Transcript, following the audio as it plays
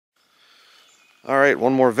Alright,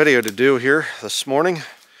 one more video to do here this morning.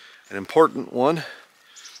 An important one.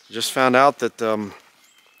 Just found out that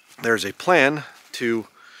there's a plan to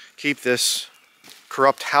keep this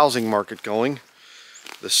corrupt housing market going.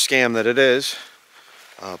 The scam that it is.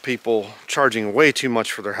 People charging way too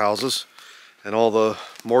much for their houses and all the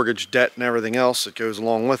mortgage debt and everything else that goes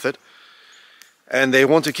along with it. And they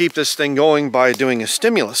want to keep this thing going by doing a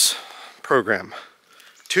stimulus program.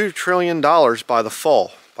 $2 trillion by the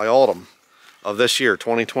fall, by autumn of this year,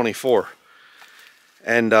 2024.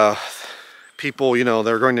 And people, you know,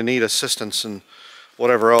 they're going to need assistance and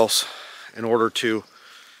whatever else in order to,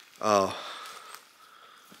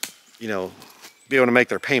 you know, be able to make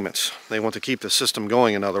their payments. They want to keep the system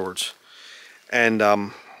going, in other words. And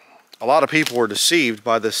a lot of people were deceived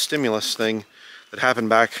by this stimulus thing that happened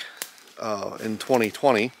back in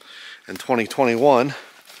 2020 and 2021.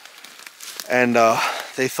 And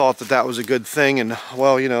they thought that that was a good thing. And,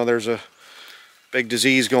 well, you know, there's a big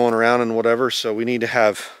disease going around and whatever, so we need to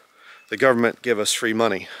have the government give us free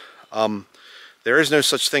money. There is no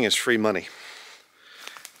such thing as free money.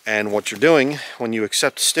 And what you're doing when you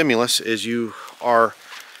accept stimulus is you are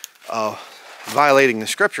violating the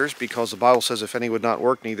scriptures, because the Bible says if any would not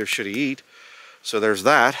work, neither should he eat. So there's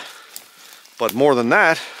that. But more than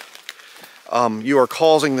that, you are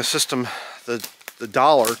causing the system, the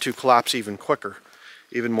dollar, to collapse even quicker,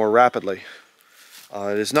 even more rapidly.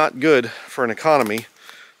 It is not good for an economy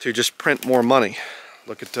to just print more money.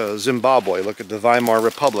 Look at Zimbabwe, look at the Weimar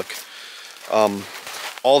Republic.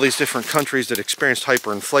 All these different countries that experienced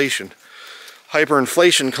hyperinflation.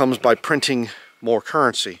 Hyperinflation comes by printing more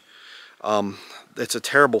currency. It's a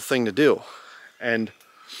terrible thing to do. And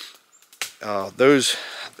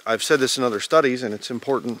I've said this in other studies, and it's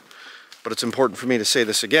important, but it's important for me to say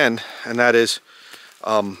this again, and that is,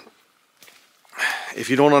 if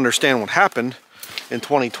you don't understand what happened in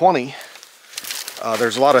 2020,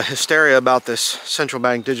 there's a lot of hysteria about this central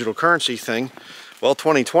bank digital currency thing. Well,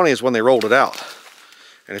 2020 is when they rolled it out.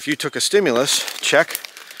 And if you took a stimulus check,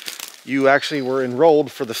 you actually were enrolled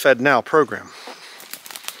for the Fed Now program.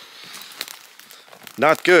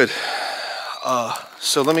 Not good.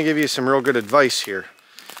 So let me give you some real good advice here.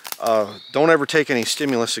 Don't ever take any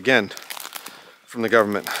stimulus again from the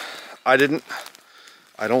government. I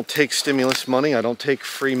don't take stimulus money. I don't take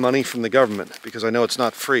free money from the government, because I know it's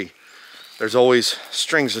not free. There's always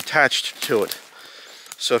strings attached to it.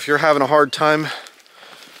 So if you're having a hard time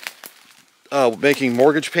making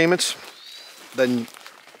mortgage payments, then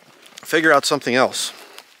figure out something else.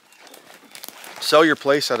 Sell your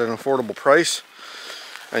place at an affordable price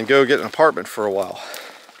and go get an apartment for a while.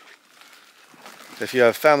 If you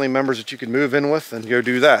have family members that you can move in with, then go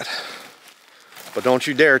do that. But don't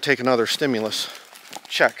you dare take another stimulus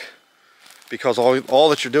check, because all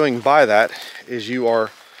that you're doing by that is you are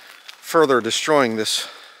further destroying this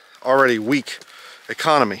already weak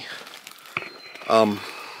economy. And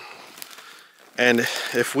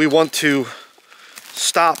if we want to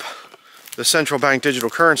stop the central bank digital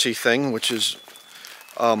currency thing, which is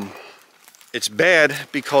it's bad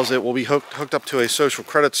because it will be hooked up to a social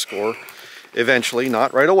credit score eventually,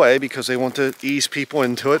 not right away, because they want to ease people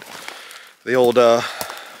into it. The old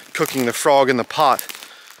cooking the frog in the pot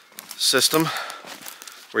system,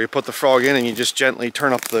 where you put the frog in and you just gently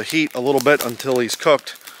turn up the heat a little bit until he's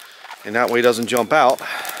cooked, and that way he doesn't jump out.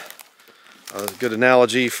 A good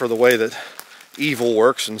analogy for the way that evil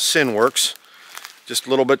works and sin works. Just a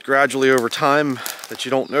little bit gradually over time that you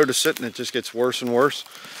don't notice it, and it just gets worse and worse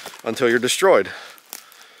until you're destroyed.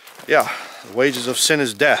 Yeah, the wages of sin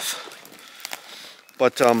is death.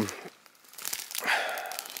 But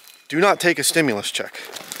do not take a stimulus check,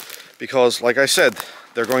 because, like I said,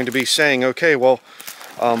 they're going to be saying, okay, well,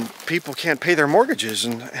 people can't pay their mortgages,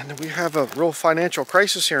 and we have a real financial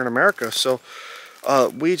crisis here in America, so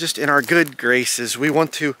we just, in our good graces, we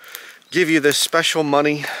want to give you this special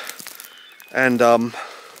money, and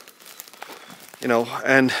you know,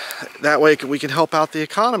 and that way we can help out the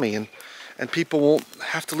economy, and people won't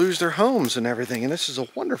have to lose their homes and everything, and this is a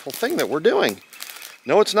wonderful thing that we're doing.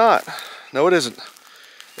 No, it's not. No, it isn't.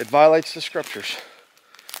 It violates the scriptures.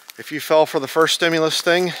 If you fell for the first stimulus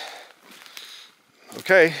thing,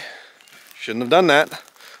 okay, shouldn't have done that,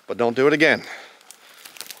 but don't do it again.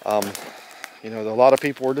 You know, a lot of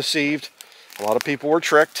people were deceived, a lot of people were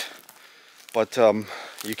tricked, but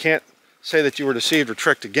you can't say that you were deceived or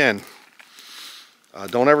tricked again.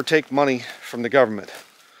 Don't ever take money from the government.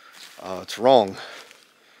 It's wrong.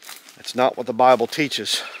 It's not what the Bible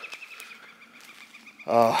teaches.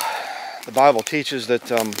 The Bible teaches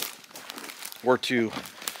that we're to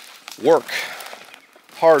work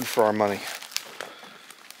hard for our money.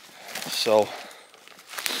 So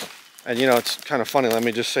And you know, it's kind of funny. Let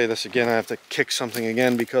me just say this again. I have to kick something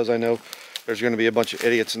again because I know there's going to be a bunch of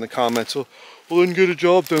idiots in the comments. So, well, then get a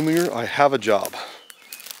job down there. I have a job.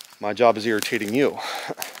 My job is irritating you,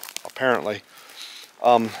 apparently.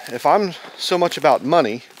 If I'm so much about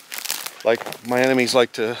money, like my enemies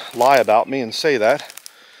like to lie about me and say that,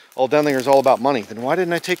 all down there is all about money, then why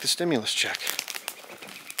didn't I take the stimulus check?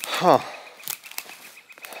 Huh.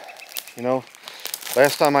 You know,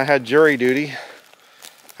 last time I had jury duty, I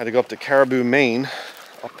had to go up to Caribou, Maine,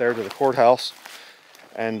 up there to the courthouse,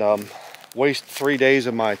 and waste 3 days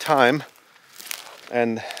of my time,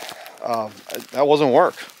 and that wasn't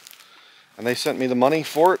work. And they sent me the money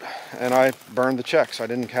for it, and I burned the checks. I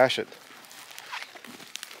didn't cash it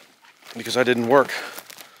because I didn't work.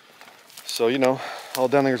 So, you know, all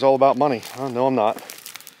down there is all about money. Oh, no, I'm not.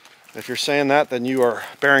 If you're saying that, then you are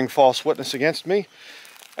bearing false witness against me,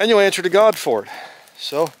 and you answer to God for it.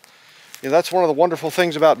 So, you know, that's one of the wonderful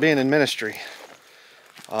things about being in ministry.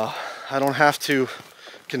 I don't have to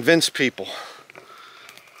convince people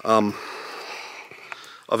of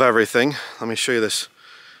everything. Let me show you this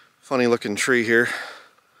funny looking tree here.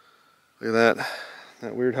 Look at that. Isn't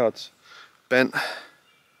that weird how it's bent?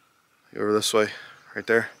 Over this way, right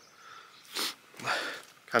there.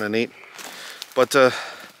 Kind of neat. But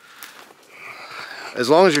as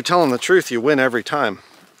long as you're telling the truth, you win every time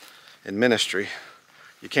in ministry.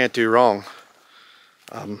 You can't do wrong.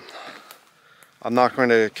 I'm not going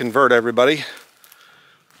to convert everybody.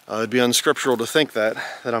 It'd be unscriptural to think that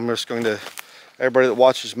I'm just going to, everybody that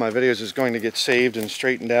watches my videos is going to get saved and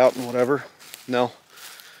straightened out and whatever. No.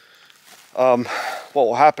 What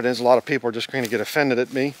will happen is a lot of people are just going to get offended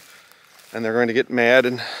at me, and they're going to get mad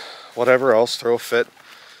and whatever else, throw a fit.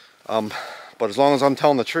 But as long as I'm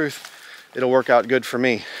telling the truth, it'll work out good for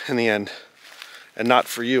me in the end, and not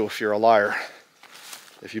for you if you're a liar,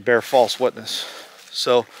 if you bear false witness.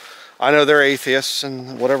 So I know they're atheists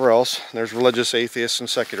and whatever else. There's religious atheists and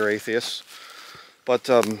secular atheists. But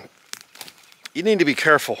you need to be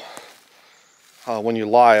careful when you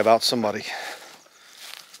lie about somebody.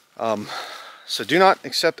 So do not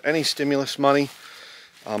accept any stimulus money.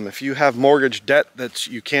 If you have mortgage debt that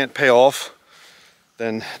you can't pay off,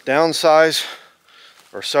 then downsize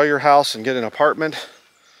or sell your house and get an apartment,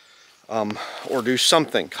 or do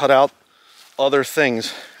something. Cut out other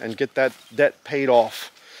things and get that debt paid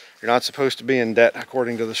off. You're not supposed to be in debt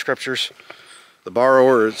according to the scriptures. The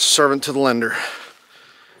borrower is servant to the lender,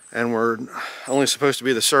 and we're only supposed to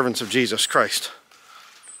be the servants of Jesus Christ.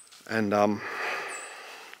 And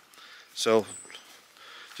so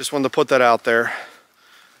just wanted to put that out there.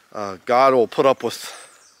 God will put up with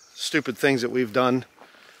stupid things that we've done.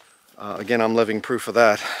 Again, I'm living proof of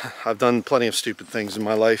that. I've done plenty of stupid things in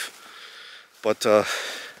my life, but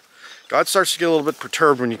God starts to get a little bit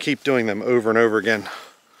perturbed when you keep doing them over and over again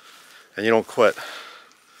and you don't quit.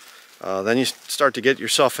 Then you start to get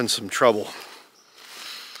yourself in some trouble.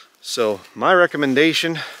 So my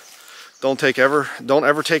recommendation, don't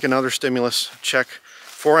ever take another stimulus check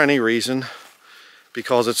for any reason,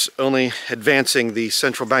 because it's only advancing the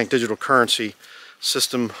central bank digital currency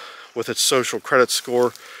system with its social credit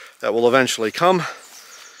score that will eventually come,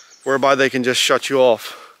 whereby they can just shut you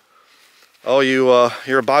off. Oh,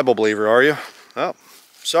 you're a Bible believer, are you? Oh,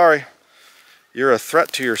 sorry. You're a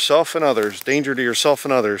threat to yourself and others, danger to yourself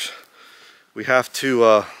and others. We have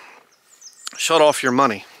to shut off your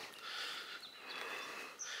money.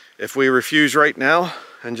 If we refuse right now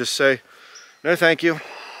and just say, no thank you.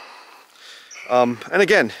 And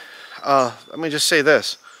again, let me just say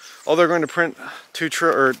this. Oh, they're going to print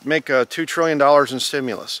make $2 trillion in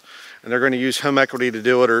stimulus, and they're going to use home equity to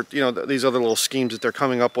do it, or you know, these other little schemes that they're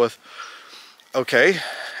coming up with. Okay,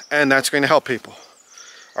 and that's going to help people.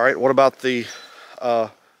 All right, what about the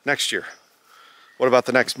next year? What about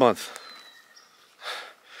the next month?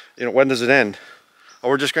 You know, when does it end? Oh,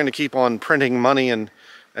 we're just going to keep on printing money, and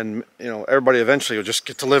you know, everybody eventually will just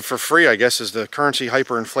get to live for free, I guess, as the currency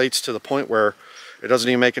hyperinflates to the point where it doesn't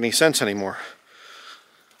even make any sense anymore.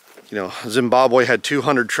 You know, Zimbabwe had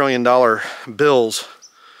 $200 trillion bills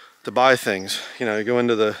to buy things. You know, you go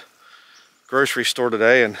into the grocery store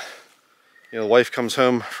today, and you know, the wife comes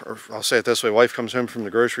home, or I'll say it this way, wife comes home from the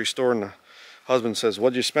grocery store, and the husband says,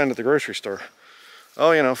 what'd you spend at the grocery store?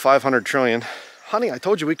 Oh, you know, 500 trillion. Honey, I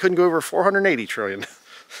told you we couldn't go over 480 trillion.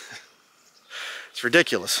 It's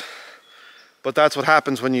ridiculous. But that's what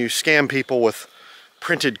happens when you scam people with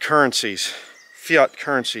printed currencies, fiat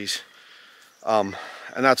currencies.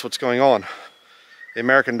 And that's what's going on. The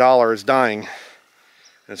American dollar is dying, and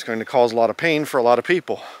it's going to cause a lot of pain for a lot of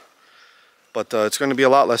people. But it's going to be a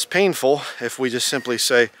lot less painful if we just simply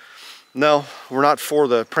say, no, we're not for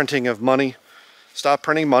the printing of money. Stop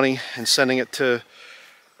printing money and sending it to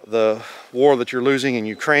the war that you're losing in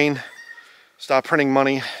Ukraine. Stop printing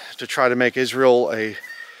money to try to make Israel a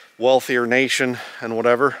wealthier nation and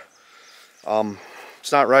whatever.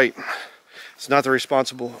 It's not right. It's not the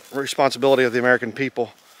responsibility of the American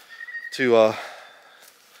people to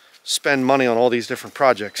spend money on all these different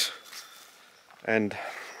projects. And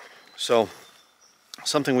so,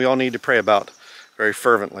 something we all need to pray about very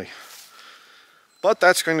fervently. But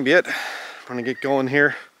that's going to be it. I'm going to get going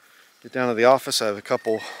here, get down to the office. I have a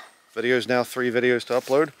couple videos now, 3 videos to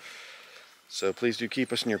upload. So please do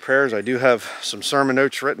keep us in your prayers. I do have some sermon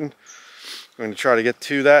notes written. I'm going to try to get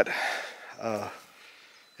to that.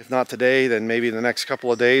 If not today, then maybe in the next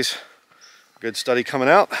couple of days. Good study coming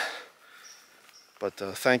out. But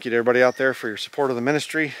thank you to everybody out there for your support of the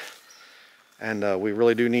ministry. And we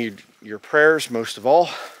really do need your prayers most of all.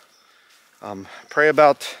 Pray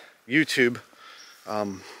about YouTube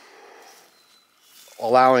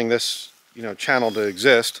allowing this channel to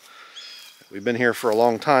exist. We've been here for a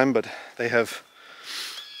long time, but they have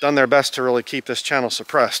done their best to really keep this channel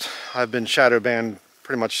suppressed. I've been shadow banned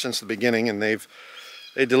pretty much since the beginning, and they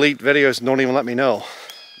delete videos and don't even let me know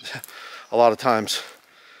a lot of times.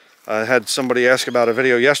 I had somebody ask about a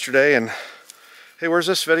video yesterday, and hey, where's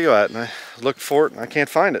this video at? And I looked for it and I can't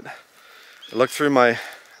find it. I looked through my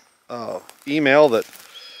email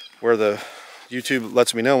where the YouTube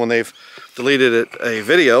lets me know when they've deleted a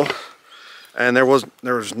video, and there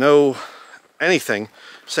was no anything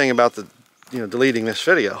saying about the deleting this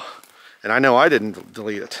video, and I know I didn't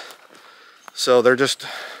delete it. So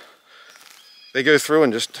they go through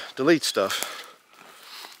and just delete stuff.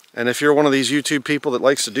 And if you're one of these YouTube people that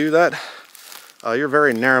likes to do that, you're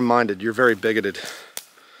very narrow-minded, you're very bigoted.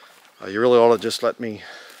 You really ought to just let me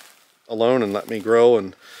alone and let me grow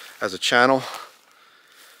and as a channel.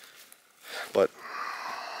 But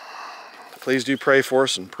please do pray for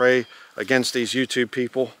us and pray against these YouTube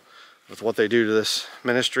people with what they do to this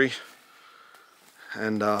ministry.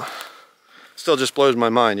 And still just blows my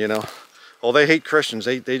mind, Well, they hate Christians.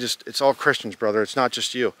 It's all Christians, brother. It's not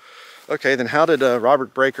just you. Okay, then how did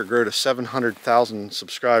Robert Breaker grow to 700,000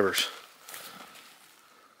 subscribers?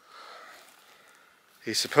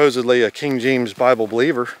 He's supposedly a King James Bible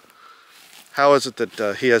believer. How is it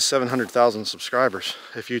that he has 700,000 subscribers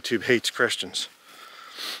if YouTube hates Christians?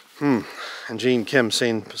 And Gene Kim,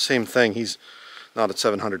 same thing. He's not at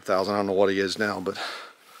 700,000. I don't know what he is now, but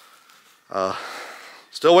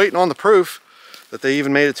still waiting on the proof that they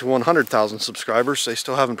even made it to 100,000 subscribers. They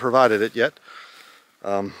still haven't provided it yet.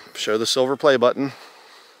 Show the silver play button.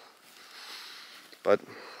 But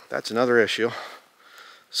that's another issue.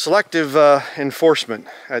 Selective enforcement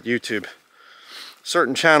at YouTube.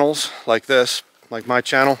 Certain channels like this, like my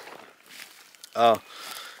channel,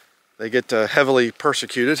 they get heavily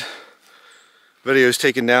persecuted. Videos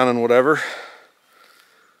taken down and whatever.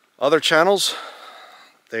 Other channels,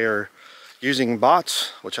 they are using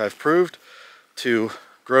bots, which I've proved, to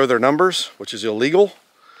grow their numbers, which is illegal.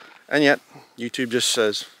 And yet, YouTube just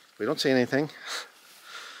says, we don't see anything.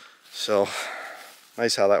 So,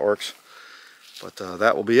 nice how that works. But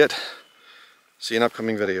that will be it. See you in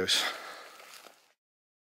upcoming videos.